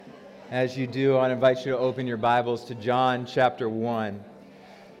As you do, I invite you to open your Bibles to John chapter 1.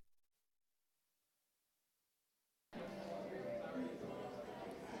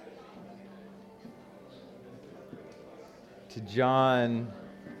 To John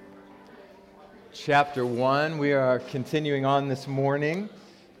chapter 1. We are continuing on this morning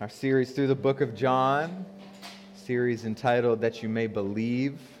our series through the book of John, series entitled That You May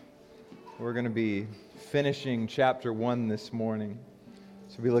Believe. We're going to be finishing chapter 1 this morning.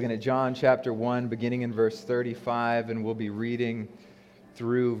 So we'll be looking at John chapter 1, beginning in verse 35, and we'll be reading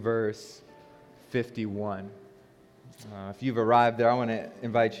through verse 51. If you've arrived there, I want to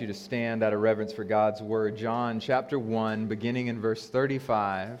invite you to stand out of reverence for God's Word. John chapter 1, beginning in verse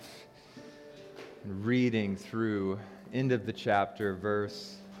 35, and reading through end of the chapter,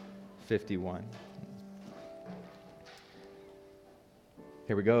 verse 51.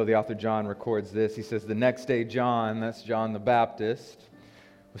 Here we go. The author John records this. He says, "The next day John," that's John the Baptist,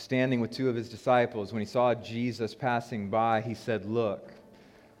 "was standing with two of his disciples. When he saw Jesus passing by, he said, 'Look,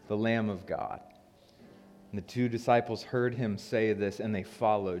 the Lamb of God.' And the two disciples heard him say this, and they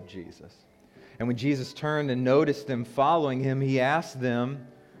followed Jesus. And when Jesus turned and noticed them following him, he asked them,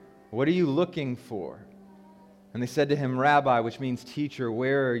 'What are you looking for?' And they said to him, 'Rabbi,' which means teacher,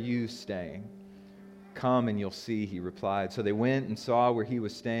 'where are you staying?' 'Come and you'll see,' he replied. So they went and saw where he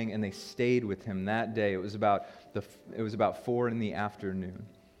was staying, and they stayed with him that day. It was about 4 p.m.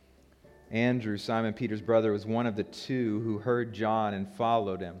 Andrew, Simon Peter's brother, was one of the two who heard John and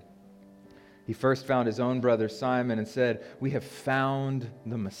followed him. He first found his own brother Simon and said, 'We have found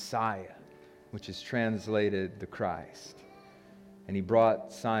the Messiah,' which is translated the Christ. And he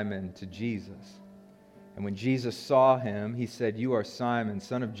brought Simon to Jesus. And when Jesus saw him, he said, 'You are Simon,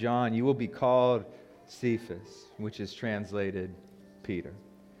 son of John. You will be called Cephas,' which is translated Peter.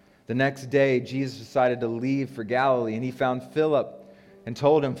 The next day, Jesus decided to leave for Galilee, and he found Philip and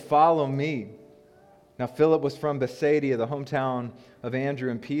told him, 'Follow me.' Now Philip was from Bethsaida, the hometown of Andrew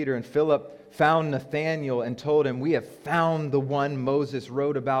and Peter, and Philip found Nathanael and told him, 'We have found the one Moses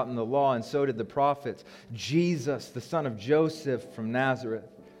wrote about in the law, and so did the prophets, Jesus, the son of Joseph from Nazareth.'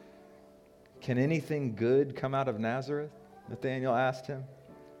 'Can anything good come out of Nazareth?' Nathanael asked him.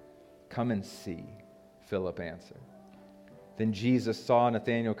 'Come and see,' Philip answered. Then Jesus saw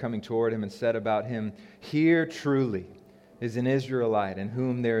Nathanael coming toward him and said about him, 'Here truly is an Israelite in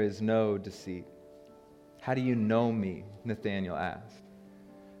whom there is no deceit.' 'How do you know me?' Nathanael asked.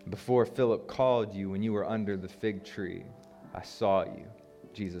 'Before Philip called you when you were under the fig tree, I saw you,'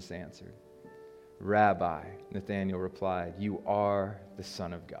 Jesus answered. 'Rabbi,' Nathanael replied, 'you are the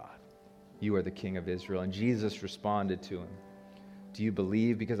Son of God. You are the King of Israel.' And Jesus responded to him, 'Do you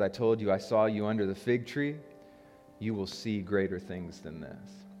believe because I told you I saw you under the fig tree? You will see greater things than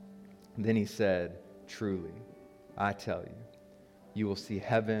this.' And then he said, 'Truly, I tell you, you will see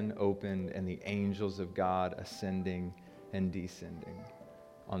heaven opened and the angels of God ascending and descending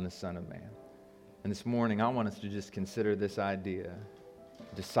on the Son of Man.'" And this morning, I want us to just consider this idea,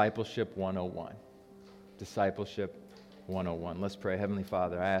 Discipleship 101. Discipleship 101. Let's pray. Heavenly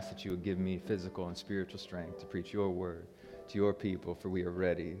Father, I ask that you would give me physical and spiritual strength to preach your word to your people, for we are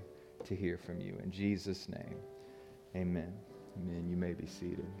ready to hear from you. In Jesus' name, amen. Amen. You may be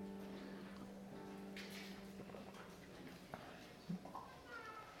seated.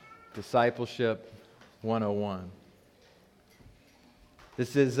 Discipleship 101.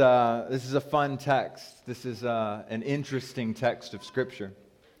 This is a fun text. This is an interesting text of Scripture.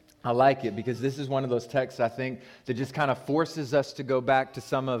 I like it because this is one of those texts, I think, that just kind of forces us to go back to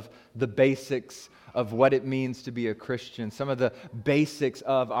some of the basics of what it means to be a Christian, some of the basics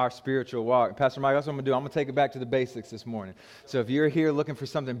of our spiritual walk. Pastor Mike, that's what I'm going to do. I'm going to take it back to the basics this morning. So if you're here looking for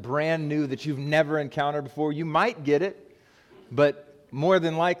something brand new that you've never encountered before, you might get it, but more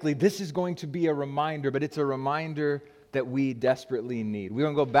than likely, this is going to be a reminder, but it's a reminder that we desperately need. We're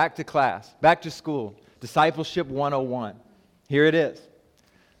going to go back to class, back to school, Discipleship 101. Here it is.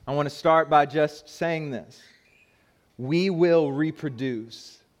 I want to start by just saying this. We will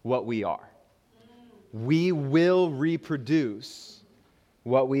reproduce what we are. We will reproduce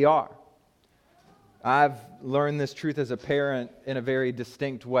what we are. I've learned this truth as a parent in a very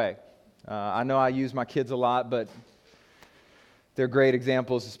distinct way. I know I use my kids a lot, but they're great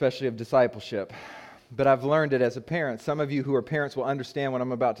examples, especially of discipleship. But I've learned it as a parent. Some of you who are parents will understand what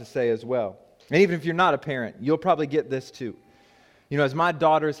I'm about to say as well. And even if you're not a parent, you'll probably get this too. You know, as my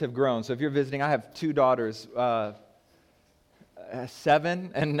daughters have grown, so if you're visiting, I have two daughters,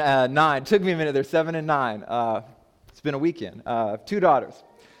 7 and 9. It took me a minute. They're 7 and 9. It's been a weekend. 2 daughters.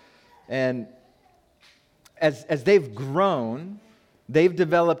 And as they've grown, they've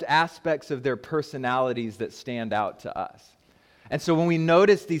developed aspects of their personalities that stand out to us. And so when we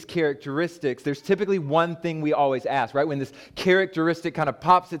notice these characteristics, there's typically one thing we always ask, right? When this characteristic kind of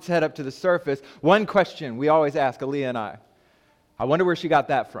pops its head up to the surface, one question we always ask, Aaliyah and I wonder where she got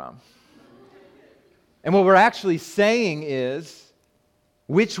that from. And what we're actually saying is,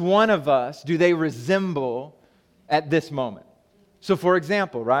 which one of us do they resemble at this moment? So for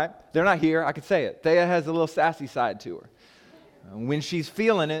example, right? They're not here, I could say it. Thea has a little sassy side to her. When she's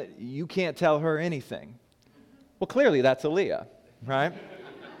feeling it, you can't tell her anything. Well, clearly that's Aaliyah, right?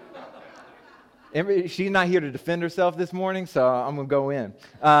 She's not here to defend herself this morning, so I'm going to go in.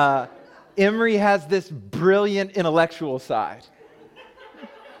 Emery has this brilliant intellectual side.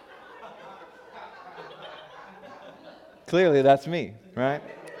 Clearly that's me, right?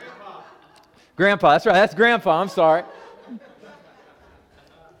 Grandpa, that's right, that's Grandpa, I'm sorry.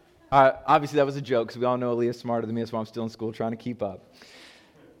 Obviously that was a joke, because we all know Aaliyah's smarter than me, that's why I'm still in school trying to keep up.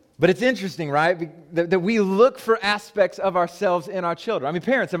 But it's interesting, right, that we look for aspects of ourselves in our children. I mean,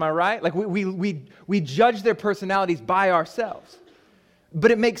 parents, am I right? Like we judge their personalities by ourselves.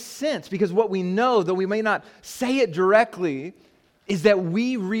 But it makes sense, because what we know, though we may not say it directly, is that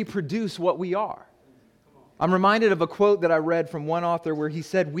we reproduce what we are. I'm reminded of a quote that I read from one author where he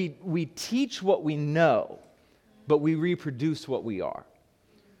said, we teach what we know, but we reproduce what we are.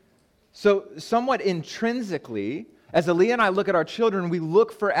 So somewhat intrinsically, as Aaliyah and I look at our children, we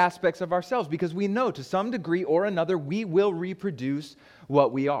look for aspects of ourselves because we know to some degree or another we will reproduce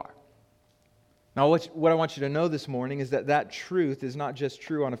what we are. Now, what I want you to know this morning is that truth is not just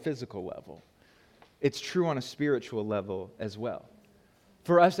true on a physical level. It's true on a spiritual level as well.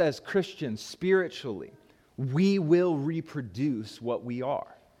 For us as Christians, spiritually, we will reproduce what we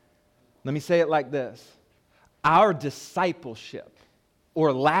are. Let me say it like this. Our discipleship,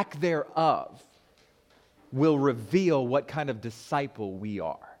 or lack thereof, will reveal what kind of disciple we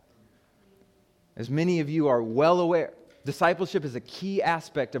are. As many of you are well aware, discipleship is a key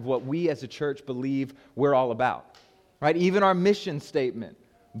aspect of what we as a church believe we're all about. Right? Even our mission statement,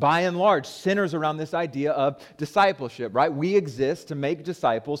 by and large, centers around this idea of discipleship, right? We exist to make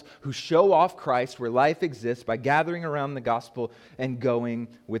disciples who show off Christ where life exists by gathering around the gospel and going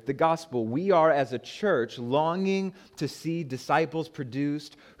with the gospel. We are, as a church, longing to see disciples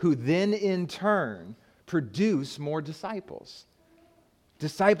produced who then, in turn, produce more disciples.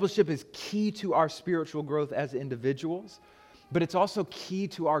 Discipleship is key to our spiritual growth as individuals, but it's also key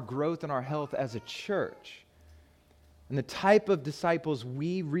to our growth and our health as a church. And the type of disciples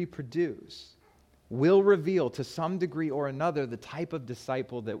we reproduce will reveal to some degree or another the type of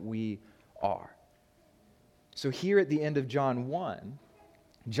disciple that we are. So here at the end of John 1,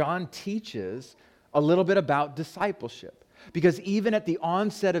 John teaches a little bit about discipleship. Because even at the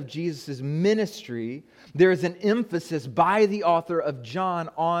onset of Jesus' ministry, there is an emphasis by the author of John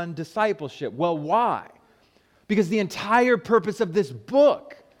on discipleship. Well, why? Because the entire purpose of this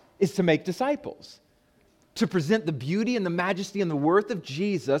book is to make disciples. To present the beauty and the majesty and the worth of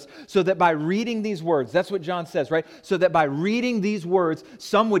Jesus so that by reading these words, that's what John says, right? So that by reading these words,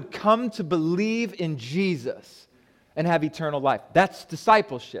 some would come to believe in Jesus and have eternal life. That's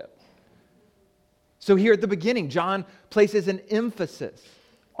discipleship. So here at the beginning, John places an emphasis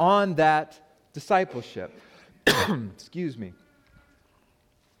on that discipleship. Excuse me.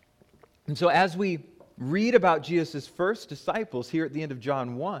 And so as we read about Jesus' first disciples here at the end of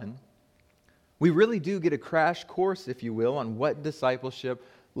John 1, we really do get a crash course, if you will, on what discipleship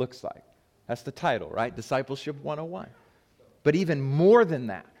looks like. That's the title, right? Discipleship 101. But even more than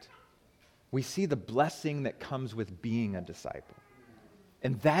that, we see the blessing that comes with being a disciple.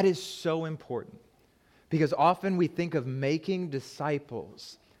 And that is so important. Because often we think of making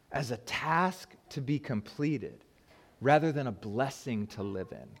disciples as a task to be completed rather than a blessing to live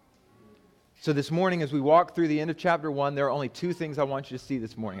in. So this morning, as we walk through the end of chapter 1, there are only two things I want you to see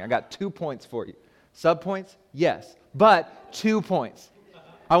this morning. I got 2 points for you. Subpoints? Yes. But 2 points.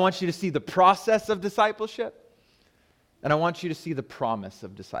 I want you to see the process of discipleship, and I want you to see the promise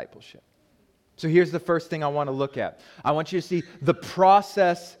of discipleship. So here's the first thing I want to look at. I want you to see the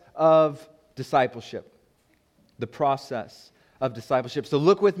process of discipleship. The process of discipleship. So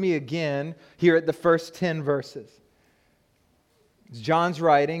look with me again here at the first 10 verses. John's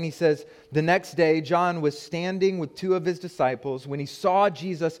writing, he says, the next day John was standing with 2 of his disciples. When he saw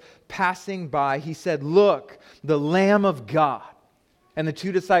Jesus passing by, he said, "Look, the Lamb of God." And the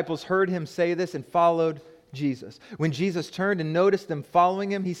 2 disciples heard him say this and followed Jesus. When Jesus turned and noticed them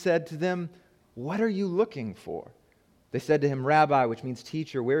following him, he said to them, "What are you looking for?" They said to him, "Rabbi," which means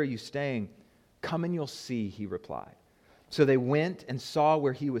teacher, "where are you staying?" "Come and you'll see," he replied. So they went and saw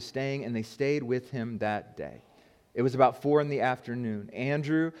where he was staying, and they stayed with him that day. It was about 4 p.m.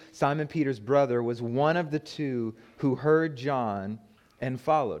 Andrew, Simon Peter's brother, was one of the two who heard John and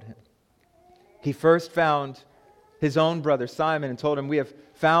followed him. He first found his own brother Simon and told him, "We have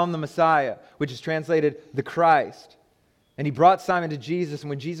found the Messiah," which is translated the Christ. And he brought Simon to Jesus, and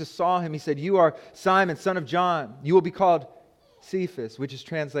when Jesus saw him, he said, "You are Simon, son of John. You will be called Cephas," which is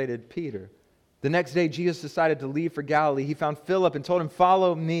translated Peter. The next day, Jesus decided to leave for Galilee. He found Philip and told him,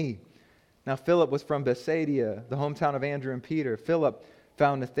 "Follow me." Now, Philip was from Bethsaida, the hometown of Andrew and Peter. Philip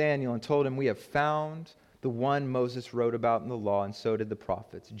found Nathanael and told him, "We have found the one Moses wrote about in the law, and so did the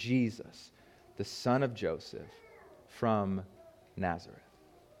prophets, Jesus, the son of Joseph, from Nazareth."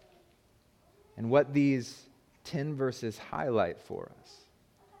 And what these 10 verses highlight for us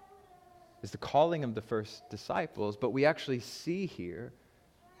is the calling of the first disciples, but we actually see here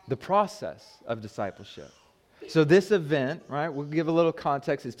the process of discipleship. So this event, right, we'll give a little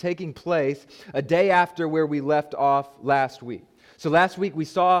context, is taking place a day after where we left off last week. So last week we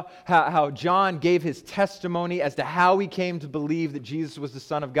saw how John gave his testimony as to how he came to believe that Jesus was the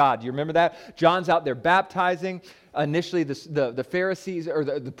Son of God. Do you remember that? John's out there baptizing. Initially the Pharisees or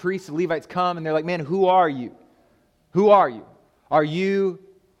the priests, the Levites come and they're like, "Man, who are you? Who are you? Are you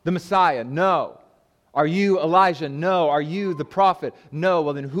the Messiah?" "No." "Are you Elijah?" "No." "Are you the prophet?" "No."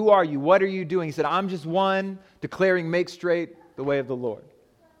 "Well, then who are you? What are you doing?" He said, "I'm just one declaring, make straight the way of the Lord."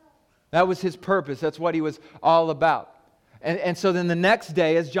 That was his purpose. That's what he was all about. And so then the next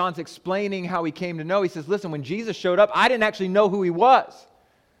day, as John's explaining how he came to know, he says, "Listen, when Jesus showed up, I didn't actually know who he was.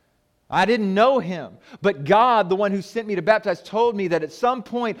 I didn't know him. But God, the one who sent me to baptize, told me that at some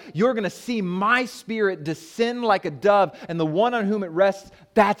point you're going to see my Spirit descend like a dove, and the one on whom it rests,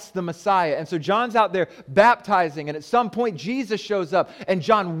 that's the Messiah." And so John's out there baptizing, and at some point Jesus shows up, and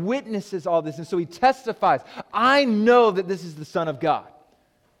John witnesses all this, and so he testifies, "I know that this is the Son of God,"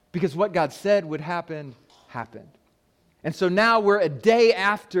 because what God said would happen, happened. And so now we're a day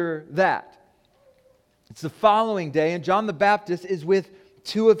after that. It's the following day, and John the Baptist is with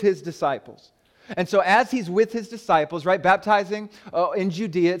 2 of his disciples. And so as he's with his disciples, right, baptizing in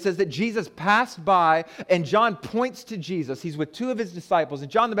Judea, it says that Jesus passed by and John points to Jesus. He's with 2 of his disciples, and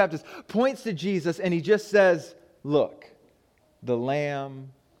John the Baptist points to Jesus and he just says, "Look, the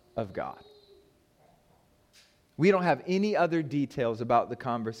Lamb of God." We don't have any other details about the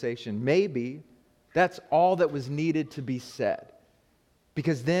conversation. Maybe that's all that was needed to be said.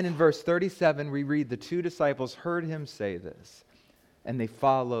 Because then in verse 37, we read, "The 2 disciples heard him say this, and they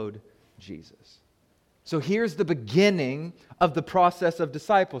followed Jesus." So here's the beginning of the process of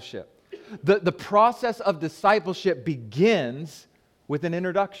discipleship. The process of discipleship begins with an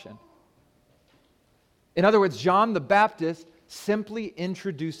introduction. In other words, John the Baptist simply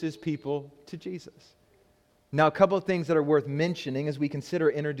introduces people to Jesus. Now, a couple of things that are worth mentioning as we consider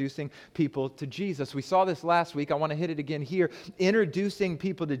introducing people to Jesus. We saw this last week. I want to hit it again here. Introducing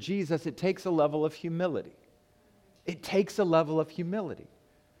people to Jesus, it takes a level of humility. It takes a level of humility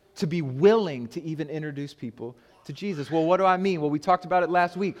to be willing to even introduce people to Jesus. Well, what do I mean? Well, we talked about it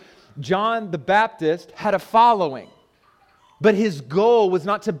last week. John the Baptist had a following, but his goal was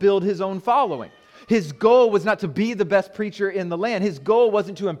not to build his own following. His goal was not to be the best preacher in the land. His goal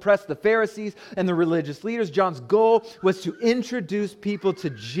wasn't to impress the Pharisees and the religious leaders. John's goal was to introduce people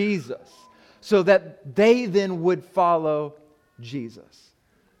to Jesus so that they then would follow Jesus.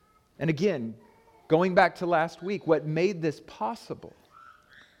 And again, going back to last week, what made this possible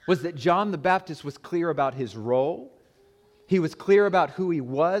was that John the Baptist was clear about his role. He was clear about who he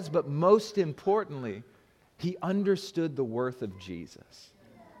was, but most importantly, he understood the worth of Jesus.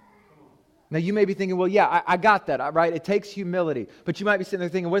 Now, you may be thinking, well, yeah, I got that, right? It takes humility. But you might be sitting there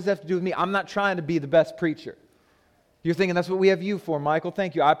thinking, what does that have to do with me? I'm not trying to be the best preacher. You're thinking, that's what we have you for, Michael.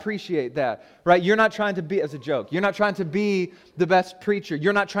 Thank you. I appreciate that, right? You're not trying to be, as a joke, you're not trying to be the best preacher.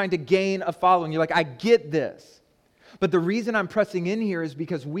 You're not trying to gain a following. You're like, I get this. But the reason I'm pressing in here is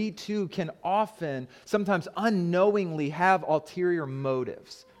because we too can often, sometimes unknowingly, have ulterior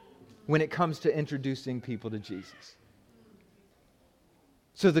motives when it comes to introducing people to Jesus.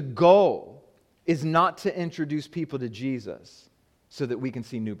 So the goal is not to introduce people to Jesus so that we can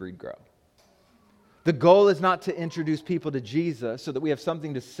see New Breed grow. The goal is not to introduce people to Jesus so that we have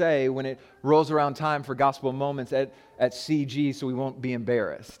something to say when it rolls around time for gospel moments at CG so we won't be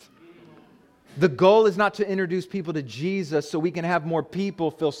embarrassed. The goal is not to introduce people to Jesus so we can have more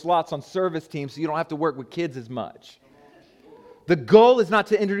people fill slots on service teams so you don't have to work with kids as much. The goal is not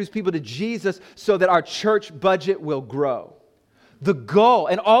to introduce people to Jesus so that our church budget will grow. The goal,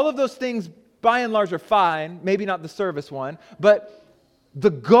 and all of those things by and large are fine, maybe not the service one, but the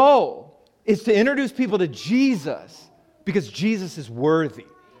goal is to introduce people to Jesus because Jesus is worthy.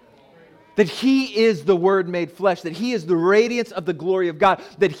 that He is the Word made flesh, that He is the radiance of the glory of God,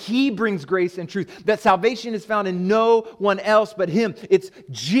 that He brings grace and truth, that salvation is found in no one else but Him. It's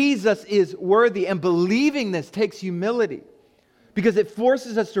Jesus is worthy, and believing this takes humility because it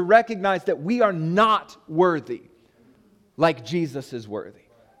forces us to recognize that we are not worthy like Jesus is worthy.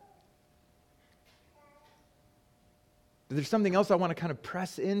 But there's something else I want to kind of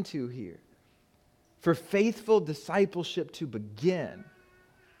press into here. For faithful discipleship to begin,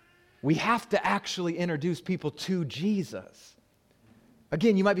 we have to actually introduce people to Jesus.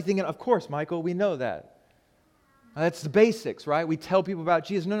 Again, you might be thinking, of course, Michael, we know that. That's the basics, right? We tell people about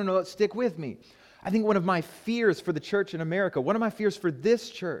Jesus. No, let's stick with me. I think one of my fears for the church in America, one of my fears for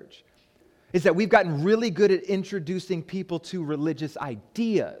this church, is that we've gotten really good at introducing people to religious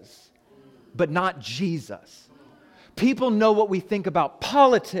ideas, but not Jesus. People know what we think about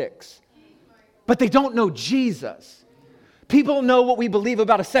politics, but they don't know Jesus. People know what we believe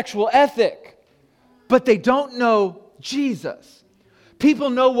about a sexual ethic, but they don't know Jesus. People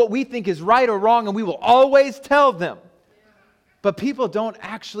know what we think is right or wrong, and we will always tell them. But people don't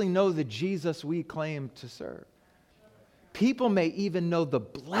actually know the Jesus we claim to serve. People may even know the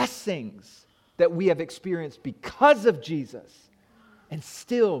blessings that we have experienced because of Jesus and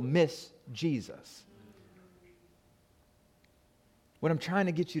still miss Jesus. What I'm trying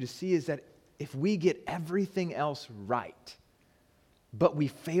to get you to see is that if we get everything else right, but we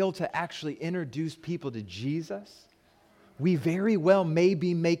fail to actually introduce people to Jesus, we very well may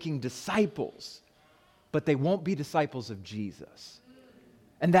be making disciples, but they won't be disciples of Jesus.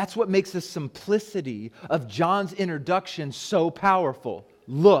 And that's what makes the simplicity of John's introduction so powerful.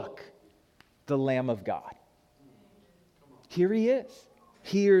 Look, the Lamb of God. Here He is.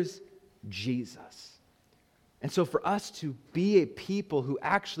 Here's Jesus. And so for us to be a people who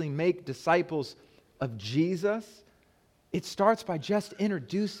actually make disciples of Jesus, it starts by just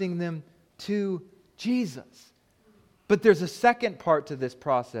introducing them to Jesus. But there's a second part to this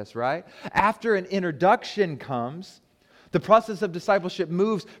process, right? After an introduction comes, the process of discipleship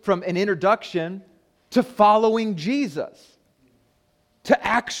moves from an introduction to following Jesus, to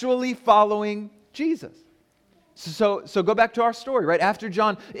actually following Jesus. So go back to our story, right? After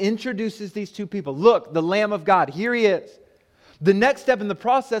John introduces these two people, look, the Lamb of God, here He is. The next step in the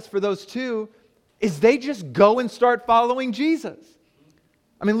process for those two is they just go and start following Jesus.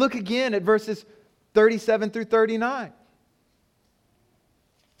 I mean, look again at verses 37 through 39.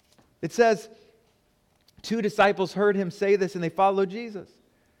 It says, 2 disciples heard Him say this and they followed Jesus.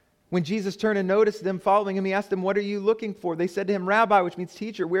 When Jesus turned and noticed them following Him, He asked them, "What are you looking for?" They said to Him, "Rabbi," which means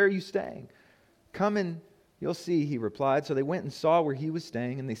teacher, "where are you staying?" "Come and you'll see," He replied. So they went and saw where He was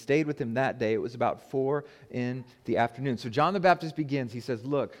staying, and they stayed with Him that day. It was about 4 in the afternoon. So John the Baptist begins. He says,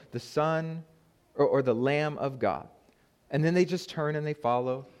 look, the Son or the Lamb of God. And then they just turn and they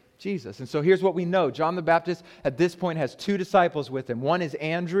follow Jesus. And so here's what we know. John the Baptist at this point has 2 disciples with him. One is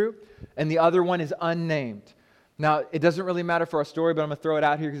Andrew, and the other one is unnamed. Now, it doesn't really matter for our story, but I'm going to throw it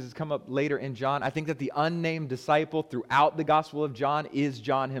out here because it's come up later in John. I think that the unnamed disciple throughout the Gospel of John is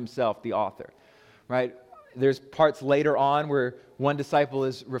John himself, the author, right? There's parts later on where one disciple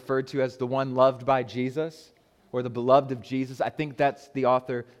is referred to as the one loved by Jesus or the beloved of Jesus. I think that's the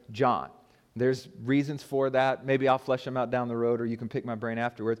author, John. There's reasons for that. Maybe I'll flesh them out down the road, or you can pick my brain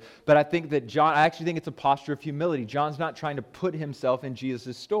afterwards. But I think that John, I actually think it's a posture of humility. John's not trying to put himself in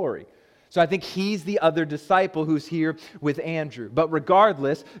Jesus' story. So I think he's the other disciple who's here with Andrew. But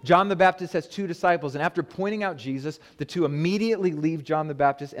regardless, John the Baptist has 2 disciples. And after pointing out Jesus, the 2 immediately leave John the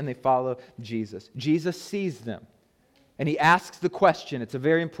Baptist and they follow Jesus. Jesus sees them. And He asks the question. It's a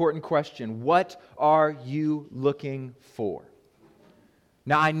very important question. What are you looking for?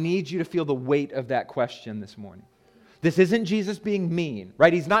 Now, I need you to feel the weight of that question this morning. This isn't Jesus being mean,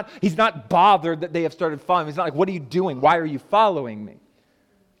 right? He's not bothered that they have started following him. He's not like, what are you doing? Why are you following me?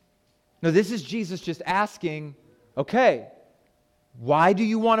 No, this is Jesus just asking, okay, why do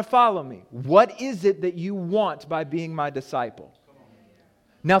you want to follow me? What is it that you want by being my disciple?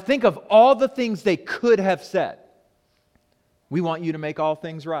 Now think of all the things they could have said. We want you to make all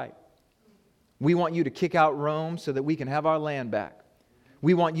things right. We want you to kick out Rome so that we can have our land back.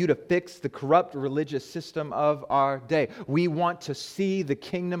 We want you to fix the corrupt religious system of our day. We want to see the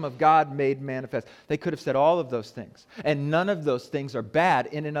kingdom of God made manifest. They could have said all of those things. And none of those things are bad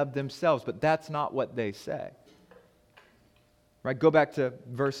in and of themselves, but that's not what they say. Right? Go back to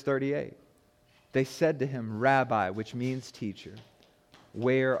verse 38. They said to Him, "Rabbi," which means teacher,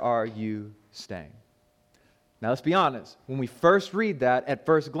 "where are you staying?" Now let's be honest. When we first read that, at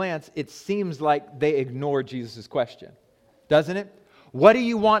first glance, it seems like they ignored Jesus' question. Doesn't it? What do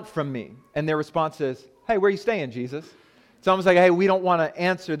you want from me? And their response is, hey, where are you staying, Jesus? It's almost like, hey, we don't want to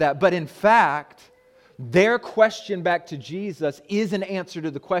answer that. But in fact, their question back to Jesus is an answer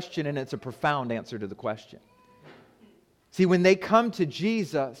to the question, and it's a profound answer to the question. See, when they come to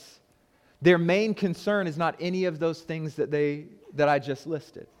Jesus, their main concern is not any of those things that I just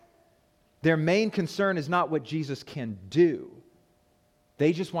listed. Their main concern is not what Jesus can do.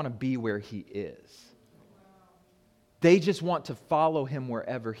 They just want to be where He is. They just want to follow Him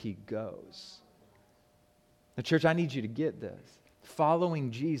wherever He goes. Now, church, I need you to get this.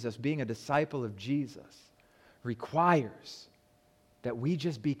 Following Jesus, being a disciple of Jesus, requires that we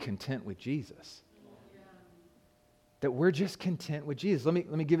just be content with Jesus. That we're just content with Jesus. Let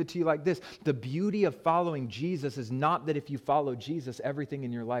me give it to you like this. The beauty of following Jesus is not that if you follow Jesus, everything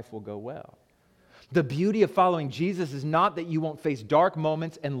in your life will go well. The beauty of following Jesus is not that you won't face dark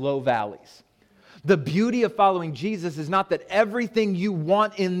moments and low valleys. The beauty of following Jesus is not that everything you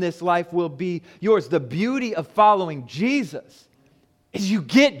want in this life will be yours. The beauty of following Jesus is you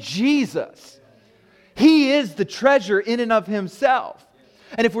get Jesus. He is the treasure in and of Himself.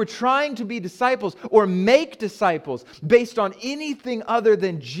 And if we're trying to be disciples or make disciples based on anything other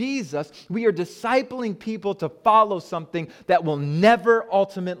than Jesus, we are discipling people to follow something that will never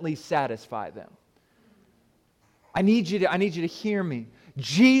ultimately satisfy them. I need you to hear me.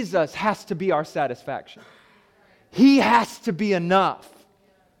 Jesus has to be our satisfaction. He has to be enough.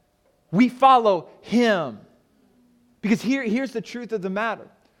 We follow Him. Because here's the truth of the matter.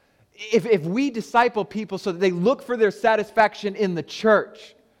 If we disciple people so that they look for their satisfaction in the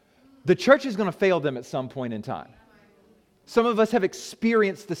church is going to fail them at some point in time. Some of us have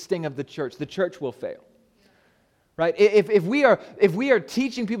experienced the sting of the church. The church will fail. Right? If we are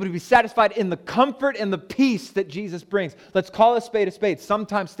teaching people to be satisfied in the comfort and the peace that Jesus brings, let's call a spade a spade.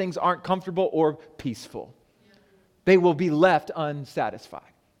 Sometimes things aren't comfortable or peaceful. They will be left unsatisfied.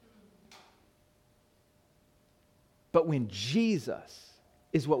 But when Jesus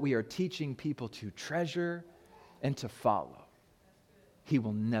is what we are teaching people to treasure and to follow, He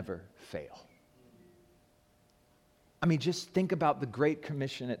will never fail. I mean, just think about the Great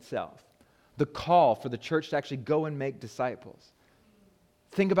Commission itself. The call for the church to actually go and make disciples.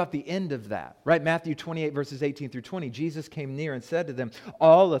 Think about the end of that, right? Matthew 28, verses 18 through 20. Jesus came near and said to them,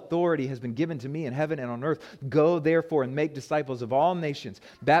 "All authority has been given to me in heaven and on earth. Go therefore and make disciples of all nations,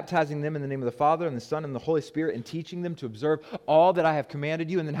 baptizing them in the name of the Father and the Son and the Holy Spirit, and teaching them to observe all that I have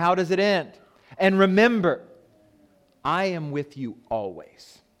commanded you." And then how does it end? "And remember, I am with you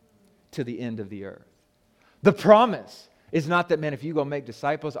always to the end of the earth." The promise is not that, man, if you go make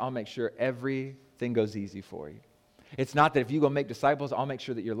disciples, I'll make sure everything goes easy for you. It's not that if you go make disciples, I'll make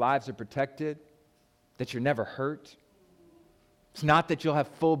sure that your lives are protected, that you're never hurt. It's not that you'll have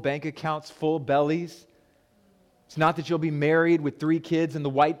full bank accounts, full bellies. It's not that you'll be married with 3 kids and the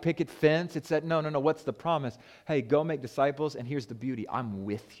white picket fence. It's that, no. What's the promise? Hey, go make disciples, and here's the beauty. I'm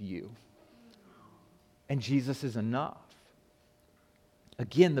with you. And Jesus is enough.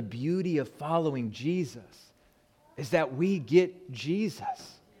 Again, the beauty of following Jesus is that we get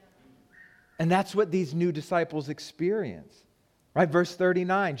Jesus. And that's what these new disciples experience. Right? Verse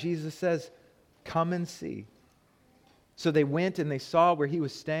 39, Jesus says, "Come and see." So they went and they saw where He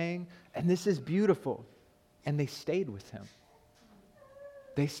was staying. And this is beautiful. And they stayed with Him.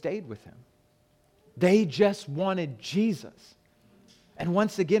 They stayed with Him. They just wanted Jesus. And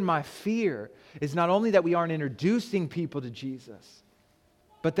once again, my fear is not only that we aren't introducing people to Jesus,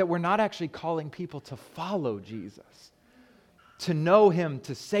 but that we're not actually calling people to follow Jesus, to know Him,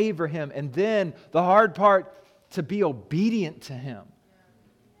 to savor Him, and then the hard part, to be obedient to Him.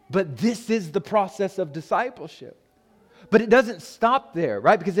 But this is the process of discipleship. But it doesn't stop there,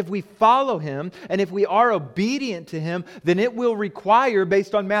 right? Because if we follow Him and if we are obedient to Him, then it will require,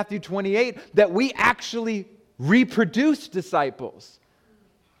 based on Matthew 28, that we actually reproduce disciples.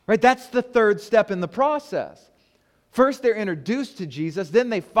 Right? That's the third step in the process. First, they're introduced to Jesus, then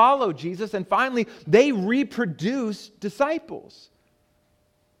they follow Jesus, and finally, they reproduce disciples.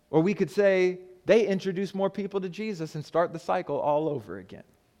 Or we could say, they introduce more people to Jesus and start the cycle all over again.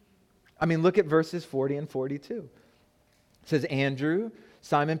 I mean, look at verses 40 and 42. It says, "Andrew,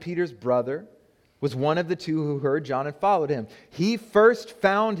 Simon Peter's brother, was one of the 2 who heard John and followed him. He first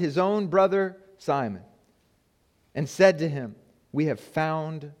found his own brother Simon and said to him, 'We have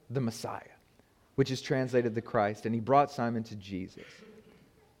found the Messiah,' which is translated the Christ. And he brought Simon to Jesus.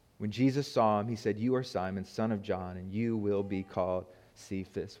 When Jesus saw him, he said, 'You are Simon, son of John, and you will be called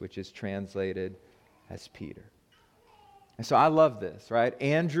Cephas,' which is translated as Peter." And so I love this, right?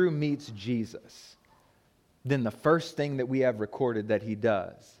 Andrew meets Jesus. Then the first thing that we have recorded that he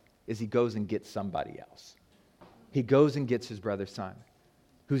does is he goes and gets somebody else. He goes and gets his brother Simon,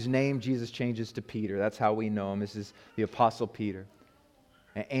 whose name Jesus changes to Peter. That's how we know him. This is the Apostle Peter.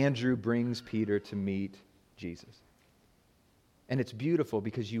 And Andrew brings Peter to meet Jesus. And it's beautiful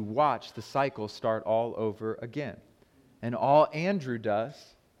because you watch the cycle start all over again. And all Andrew does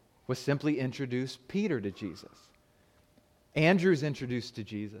was simply introduce Peter to Jesus. Andrew's introduced to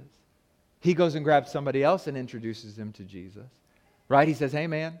Jesus. He goes and grabs somebody else and introduces them to Jesus. Right? He says, hey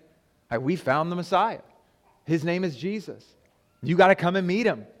man, we found the Messiah. His name is Jesus. You got to come and meet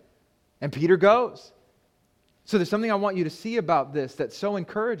him. And Peter goes. So there's something I want you to see about this that's so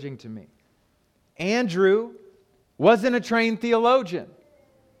encouraging to me. Andrew wasn't a trained theologian.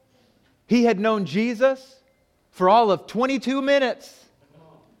 He had known Jesus for all of 22 minutes.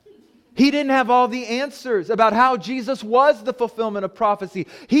 He didn't have all the answers about how Jesus was the fulfillment of prophecy.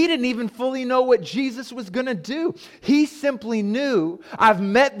 He didn't even fully know what Jesus was going to do. He simply knew, I've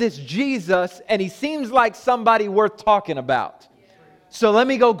met this Jesus and he seems like somebody worth talking about. So let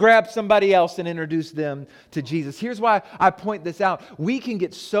me go grab somebody else and introduce them to Jesus. Here's why I point this out. We can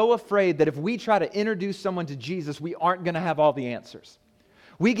get so afraid that if we try to introduce someone to Jesus, we aren't going to have all the answers.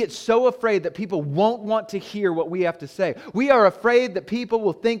 We get so afraid that people won't want to hear what we have to say. We are afraid that people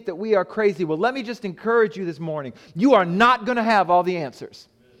will think that we are crazy. Well, let me just encourage you this morning. You are not going to have all the answers.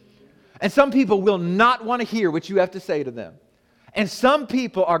 And some people will not want to hear what you have to say to them. And some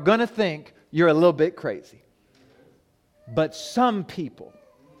people are going to think you're a little bit crazy. But some people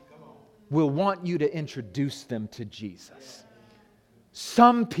will want you to introduce them to Jesus.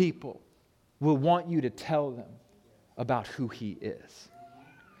 Some people will want you to tell them about who He is.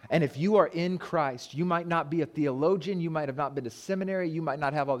 And if you are in Christ, you might not be a theologian, you might have not been to seminary, you might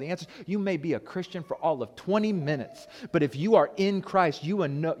not have all the answers, you may be a Christian for all of 20 minutes. But if you are in Christ, you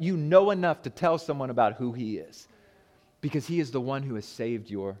know enough to tell someone about who He is. Because He is the one who has saved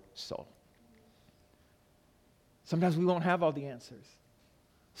your soul. Sometimes we won't have all the answers.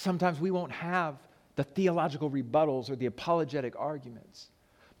 Sometimes we won't have the theological rebuttals or the apologetic arguments.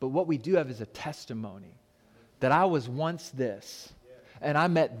 But what we do have is a testimony that I was once this, and I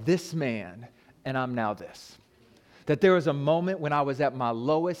met this man, and I'm now this. That there was a moment when I was at my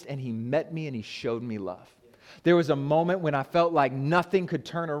lowest, and He met me and He showed me love. There was a moment when I felt like nothing could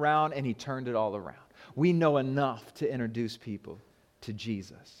turn around, and He turned it all around. We know enough to introduce people to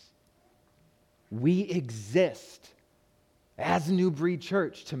Jesus. We exist as New Breed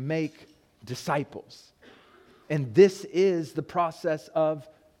Church to make disciples. And this is the process of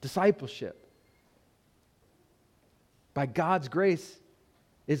discipleship. By God's grace,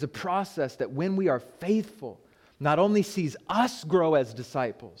 is a process that when we are faithful, not only sees us grow as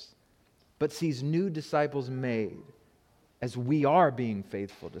disciples, but sees new disciples made as we are being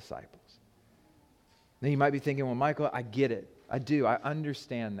faithful disciples. Now you might be thinking, well, Michael, I get it. I do. I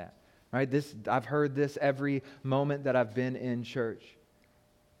understand that. Right? I've heard this every moment that I've been in church.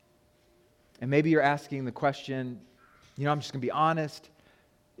 And maybe you're asking the question, I'm just going to be honest,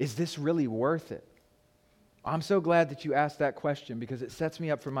 is this really worth it? I'm so glad that you asked that question because it sets me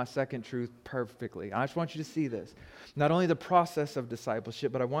up for my second truth perfectly. I just want you to see this. Not only the process of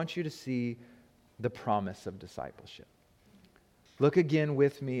discipleship, but I want you to see the promise of discipleship. Look again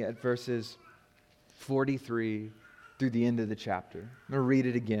with me at verses 43 through the end of the chapter. I'm going to read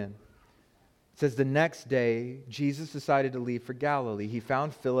it again. It says, the next day, Jesus decided to leave for Galilee. He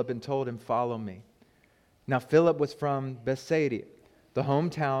found Philip and told him, follow me. Now Philip was from Bethsaida, the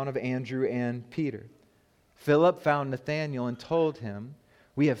hometown of Andrew and Peter. Philip found Nathanael and told him,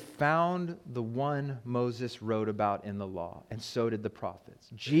 we have found the one Moses wrote about in the law, and so did the prophets,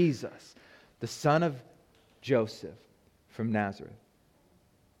 Jesus, the son of Joseph from Nazareth.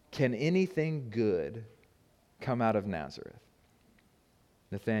 Can anything good come out of Nazareth?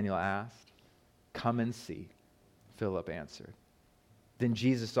 Nathanael asked. Come and see, Philip answered. Then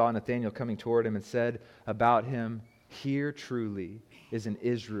Jesus saw Nathanael coming toward him and said about him, here truly is an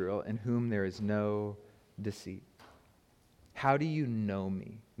Israel in whom there is no deceit. How do you know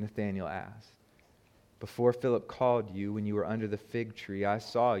me? Nathanael asked. Before Philip called you, when you were under the fig tree, I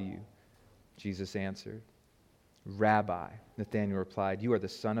saw you, Jesus answered. Rabbi, Nathanael replied, you are the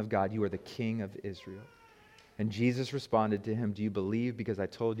Son of God, you are the King of Israel. And Jesus responded to him, do you believe because I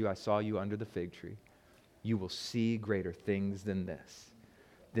told you I saw you under the fig tree? You will see greater things than this.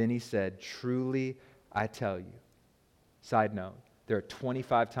 Then he said, truly I tell you. Side note, there are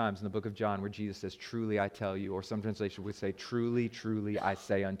 25 times in the book of John where Jesus says, truly I tell you, or some translation would say, truly, truly I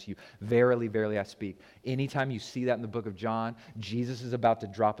say unto you. Verily, verily I speak. Anytime you see that in the book of John, Jesus is about to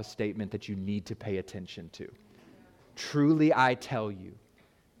drop a statement that you need to pay attention to. Truly I tell you,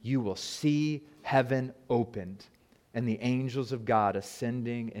 you will see heaven opened and the angels of God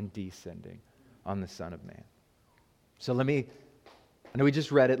ascending and descending on the Son of Man. So let me I know we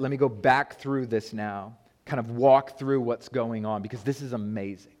just read it. Let me go back through this now, kind of walk through what's going on, because this is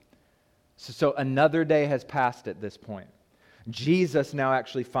amazing. So another day has passed at this point. Jesus now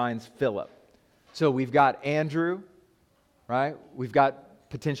actually finds Philip. So we've got Andrew, right? We've got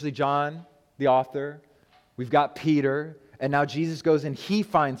potentially John, the author. We've got Peter. And now Jesus goes and he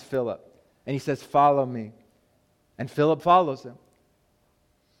finds Philip. And he says, follow me. And Philip follows him.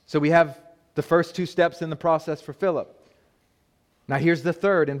 So we have the first two steps in the process for Philip. Now here's the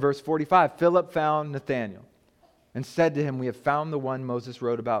third in verse 45. Philip found Nathanael and said to him, we have found the one Moses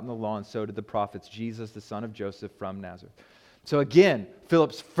wrote about in the law, and so did the prophets, Jesus, the son of Joseph from Nazareth. So again,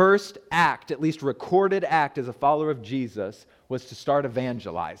 Philip's first act, at least recorded act as a follower of Jesus, was to start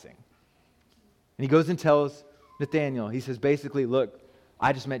evangelizing. And he goes and tells Nathanael, he says basically, look,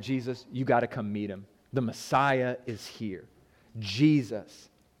 I just met Jesus, you got to come meet him. The Messiah is here. Jesus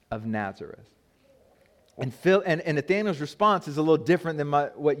of Nazareth. And Nathanael's response is a little different than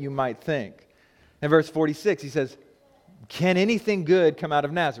what you might think. In verse 46, he says, can anything good come out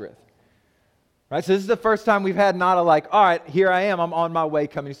of Nazareth? Right? So this is the first time we've had not a like, all right, here I am, I'm on my way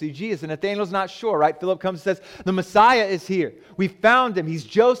coming to see Jesus. And Nathanael's not sure, right? Philip comes and says, the Messiah is here. We found him. He's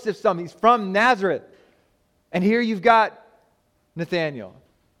Joseph's son. He's from Nazareth. And here you've got Nathanael.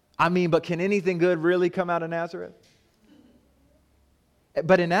 I mean, but can anything good really come out of Nazareth?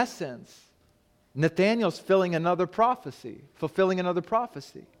 But in essence, Nathanael's fulfilling another prophecy.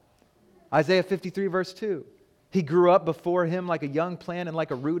 Isaiah 53 verse 2. He grew up before him like a young plant and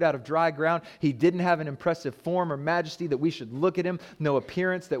like a root out of dry ground. He didn't have an impressive form or majesty that we should look at him, no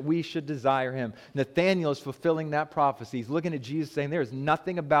appearance that we should desire him. Nathanael is fulfilling that prophecy. He's looking at Jesus saying, there is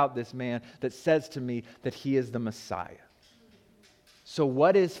nothing about this man that says to me that he is the Messiah. So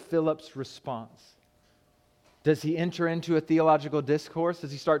what is Philip's response? Does he enter into a theological discourse?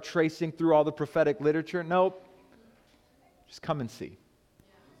 Does he start tracing through all the prophetic literature? Nope. Just come and see.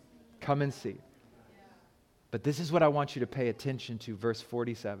 Come and see. But this is what I want you to pay attention to, verse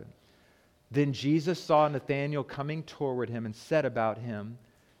 47. Then Jesus saw Nathanael coming toward him and said about him,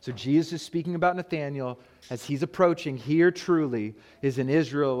 so Jesus is speaking about Nathanael as he's approaching, here truly is an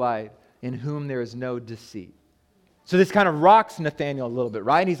Israelite in whom there is no deceit. So this kind of rocks Nathanael a little bit,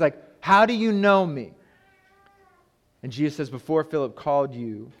 right? And he's like, how do you know me? And Jesus says, before Philip called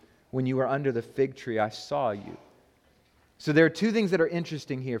you, when you were under the fig tree, I saw you. So there are two things that are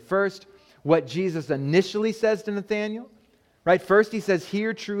interesting here. First, what Jesus initially says to Nathanael, right? First, he says,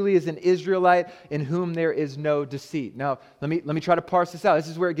 here truly is an Israelite in whom there is no deceit. Now, let me try to parse this out. This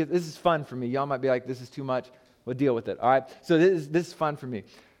is where this is fun for me. Y'all might be like, this is too much. We'll deal with it. All right. So this is fun for me.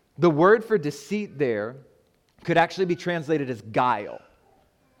 The word for deceit there could actually be translated as guile.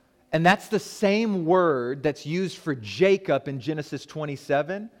 And that's the same word that's used for Jacob in Genesis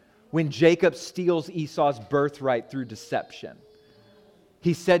 27 when Jacob steals Esau's birthright through deception.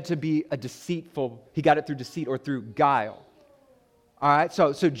 He's said to be a deceitful, he got it through deceit or through guile. All right,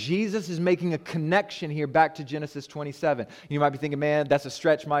 so Jesus is making a connection here back to Genesis 27. You might be thinking, man, that's a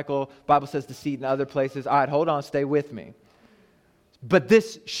stretch, Michael. Bible says deceit in other places. All right, hold on, stay with me. But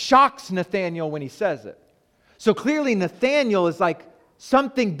this shocks Nathanael when he says it. So clearly Nathanael is like,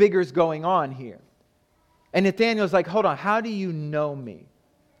 something bigger is going on here. And Nathanael is like, hold on, how do you know me?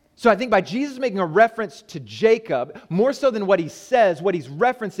 So I think by Jesus making a reference to Jacob, more so than what he says, what he's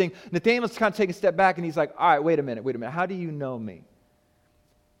referencing, Nathanael's kind of taking a step back and he's like, all right, wait a minute. How do you know me?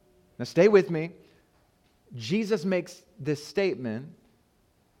 Now stay with me. Jesus makes this statement,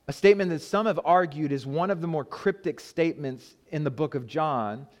 a statement that some have argued is one of the more cryptic statements in the book of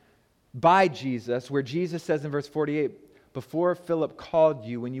John by Jesus, where Jesus says in verse 48, before Philip called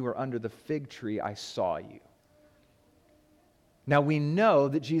you when you were under the fig tree, I saw you. Now we know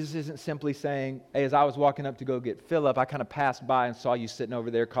that Jesus isn't simply saying, hey, as I was walking up to go get Philip, I kind of passed by and saw you sitting over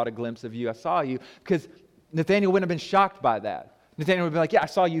there, caught a glimpse of you, I saw you, because Nathanael wouldn't have been shocked by that. Nathanael would be like, yeah, I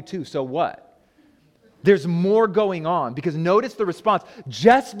saw you too, so what? There's more going on, because notice the response.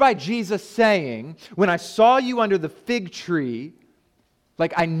 Just by Jesus saying, when I saw you under the fig tree,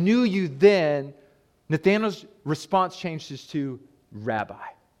 like I knew you then, Nathanael's response changes to, Rabbi,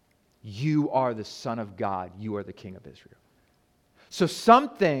 you are the Son of God, you are the King of Israel. So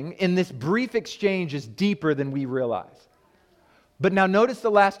something in this brief exchange is deeper than we realize. But now notice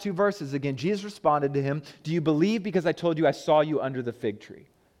the last two verses again. Jesus responded to him, do you believe because I told you I saw you under the fig tree?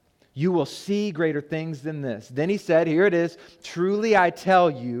 You will see greater things than this. Then he said, here it is, truly I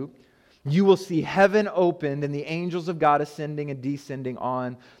tell you, you will see heaven opened and the angels of God ascending and descending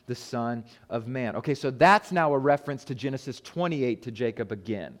on the Son of Man. Okay, so that's now a reference to Genesis 28 to Jacob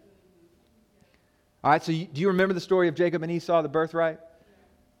again. All right, so do you remember the story of Jacob and Esau, the birthright?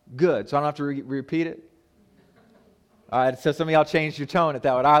 Good, so I don't have to repeat it? All right, so some of y'all changed your tone at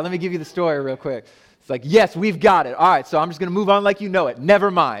that one. All right, let me give you the story real quick. It's like, yes, we've got it. All right, so I'm just going to move on like you know it. Never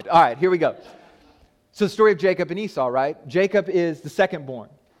mind. All right, here we go. So the story of Jacob and Esau, right? Jacob is the secondborn.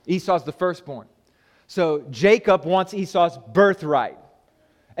 Esau's the firstborn. So Jacob wants Esau's birthright.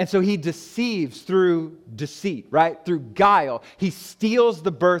 And so he deceives through deceit, right? Through guile. He steals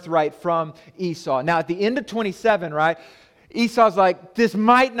the birthright from Esau. Now, at the end of 27, right, Esau's like, this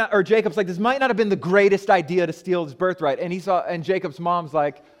might not, or Jacob's like, this might not have been the greatest idea to steal his birthright. And Jacob's mom's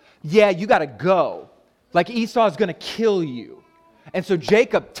like, yeah, you got to go. Like, Esau's going to kill you. And so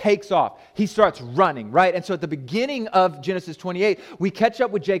Jacob takes off. He starts running, right? And so at the beginning of Genesis 28, we catch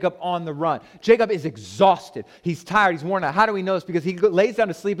up with Jacob on the run. Jacob is exhausted. He's tired. He's worn out. How do we know this? Because he lays down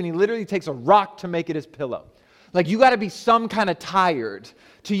to sleep and he literally takes a rock to make it his pillow. Like, you got to be some kind of tired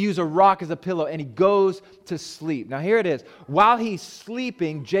to use a rock as a pillow. And he goes to sleep. Now, here it is. While he's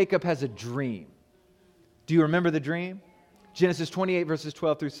sleeping, Jacob has a dream. Do you remember the dream? Genesis 28, verses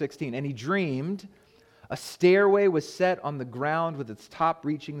 12 through 16. And he dreamed, a stairway was set on the ground with its top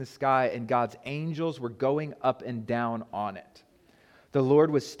reaching the sky, and God's angels were going up and down on it. The Lord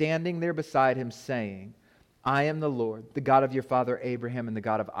was standing there beside him, saying, I am the Lord, the God of your father Abraham and the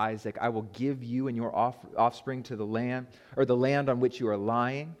God of Isaac. I will give you and your offspring to the land, or the land on which you are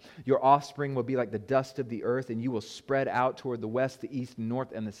lying. Your offspring will be like the dust of the earth, and you will spread out toward the west, the east, the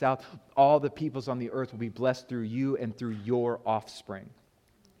north, and the south. All the peoples on the earth will be blessed through you and through your offspring.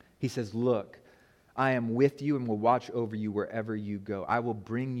 He says, look, I am with you and will watch over you wherever you go. I will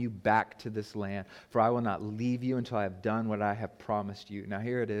bring you back to this land, for I will not leave you until I have done what I have promised you. Now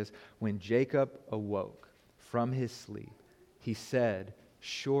here it is. When Jacob awoke from his sleep, he said,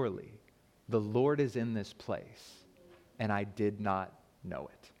 surely the Lord is in this place, and I did not know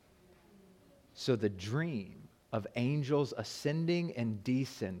it. So the dream of angels ascending and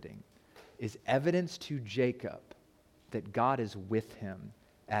descending is evidence to Jacob that God is with him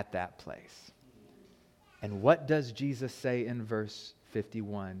at that place. And what does Jesus say in verse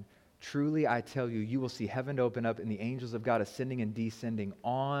 51? Truly I tell you, you will see heaven open up and the angels of God ascending and descending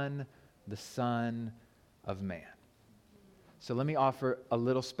on the Son of Man. So let me offer a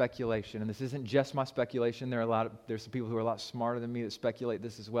little speculation, and this isn't just my speculation. There's some people who are a lot smarter than me that speculate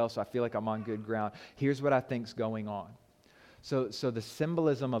this as well, so I feel like I'm on good ground. Here's what I think's going on. So the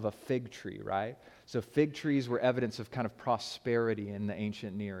symbolism of a fig tree, right? So fig trees were evidence of kind of prosperity in the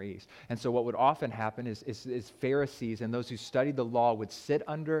ancient Near East. And so what would often happen is Pharisees and those who studied the law would sit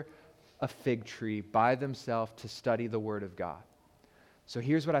under a fig tree by themselves to study the Word of God. So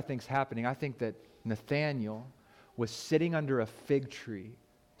here's what I think's happening. I think that Nathanael was sitting under a fig tree,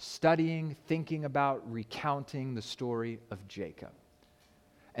 studying, thinking about, recounting the story of Jacob.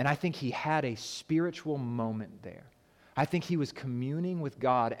 And I think he had a spiritual moment there. I think he was communing with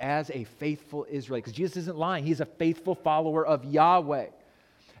God as a faithful Israelite, because Jesus isn't lying. He's a faithful follower of Yahweh.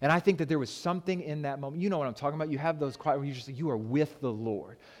 And I think that there was something in that moment. You know what I'm talking about. You have those quiet where you just say, you are with the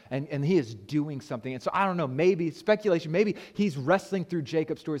Lord. And he is doing something. And so I don't know, maybe, speculation, maybe he's wrestling through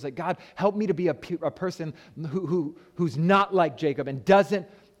Jacob's stories. Like, God, help me to be a person who's not like Jacob and doesn't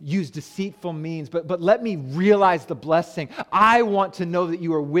use deceitful means, but let me realize the blessing. I want to know that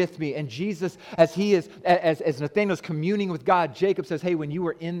you are with me. And Jesus, as Nathanael's communing with God, Jacob says, hey, when you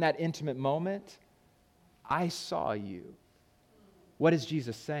were in that intimate moment, I saw you. What is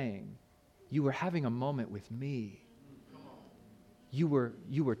Jesus saying? You were having a moment with me. You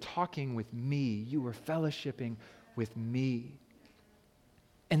were talking with me. You were fellowshipping with me.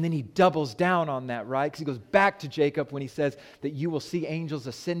 And then he doubles down on that, right? Because he goes back to Jacob when he says that you will see angels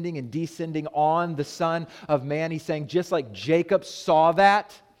ascending and descending on the Son of Man. He's saying just like Jacob saw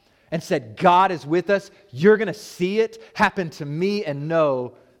that and said, God is with us, you're going to see it happen to me and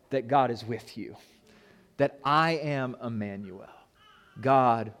know that God is with you. That I am Emmanuel,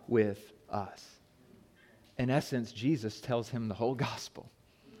 God with us. In essence, Jesus tells him the whole gospel.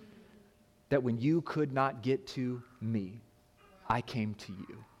 That when you could not get to me, I came to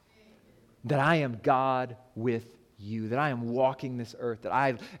you. That I am God with you. That I am walking this earth.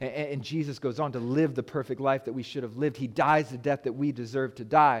 And Jesus goes on to live the perfect life that we should have lived. He dies the death that we deserve to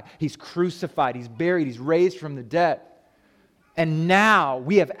die. He's crucified. He's buried. He's raised from the dead. And now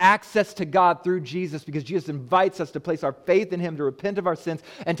we have access to God through Jesus because Jesus invites us to place our faith in Him, to repent of our sins,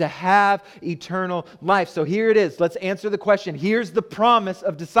 and to have eternal life. So here it is. Let's answer the question. Here's the promise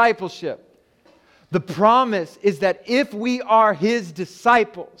of discipleship. The promise is that if we are His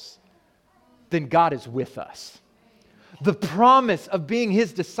disciples, then God is with us. The promise of being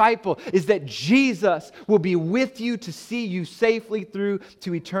His disciple is that Jesus will be with you to see you safely through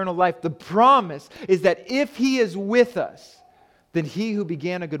to eternal life. The promise is that if He is with us, then He who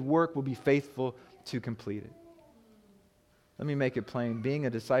began a good work will be faithful to complete it. Let me make it plain. Being a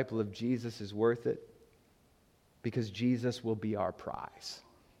disciple of Jesus is worth it because Jesus will be our prize.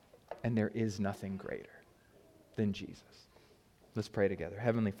 And there is nothing greater than Jesus. Let's pray together.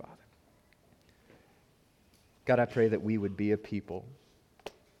 Heavenly Father, God, I pray that we would be a people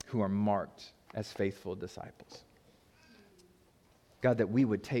who are marked as faithful disciples. God, that we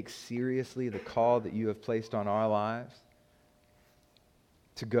would take seriously the call that you have placed on our lives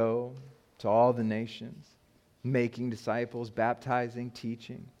to go to all the nations, making disciples, baptizing,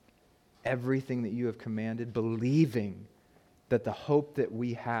 teaching, everything that you have commanded, believing that the hope that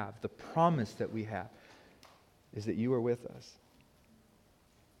we have, the promise that we have, is that you are with us.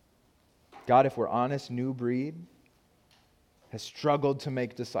 God, if we're honest, New Breed has struggled to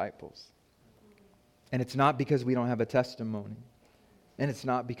make disciples. And it's not because we don't have a testimony. And it's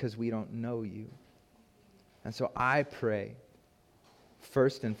not because we don't know you. And so I pray,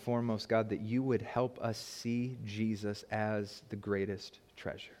 first and foremost, God, that you would help us see Jesus as the greatest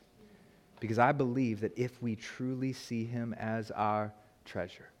treasure. Because I believe that if we truly see him as our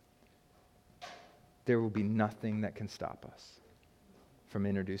treasure, there will be nothing that can stop us from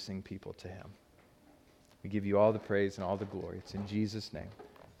introducing people to him. We give you all the praise and all the glory. It's in Jesus' name.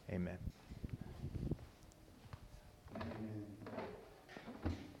 Amen.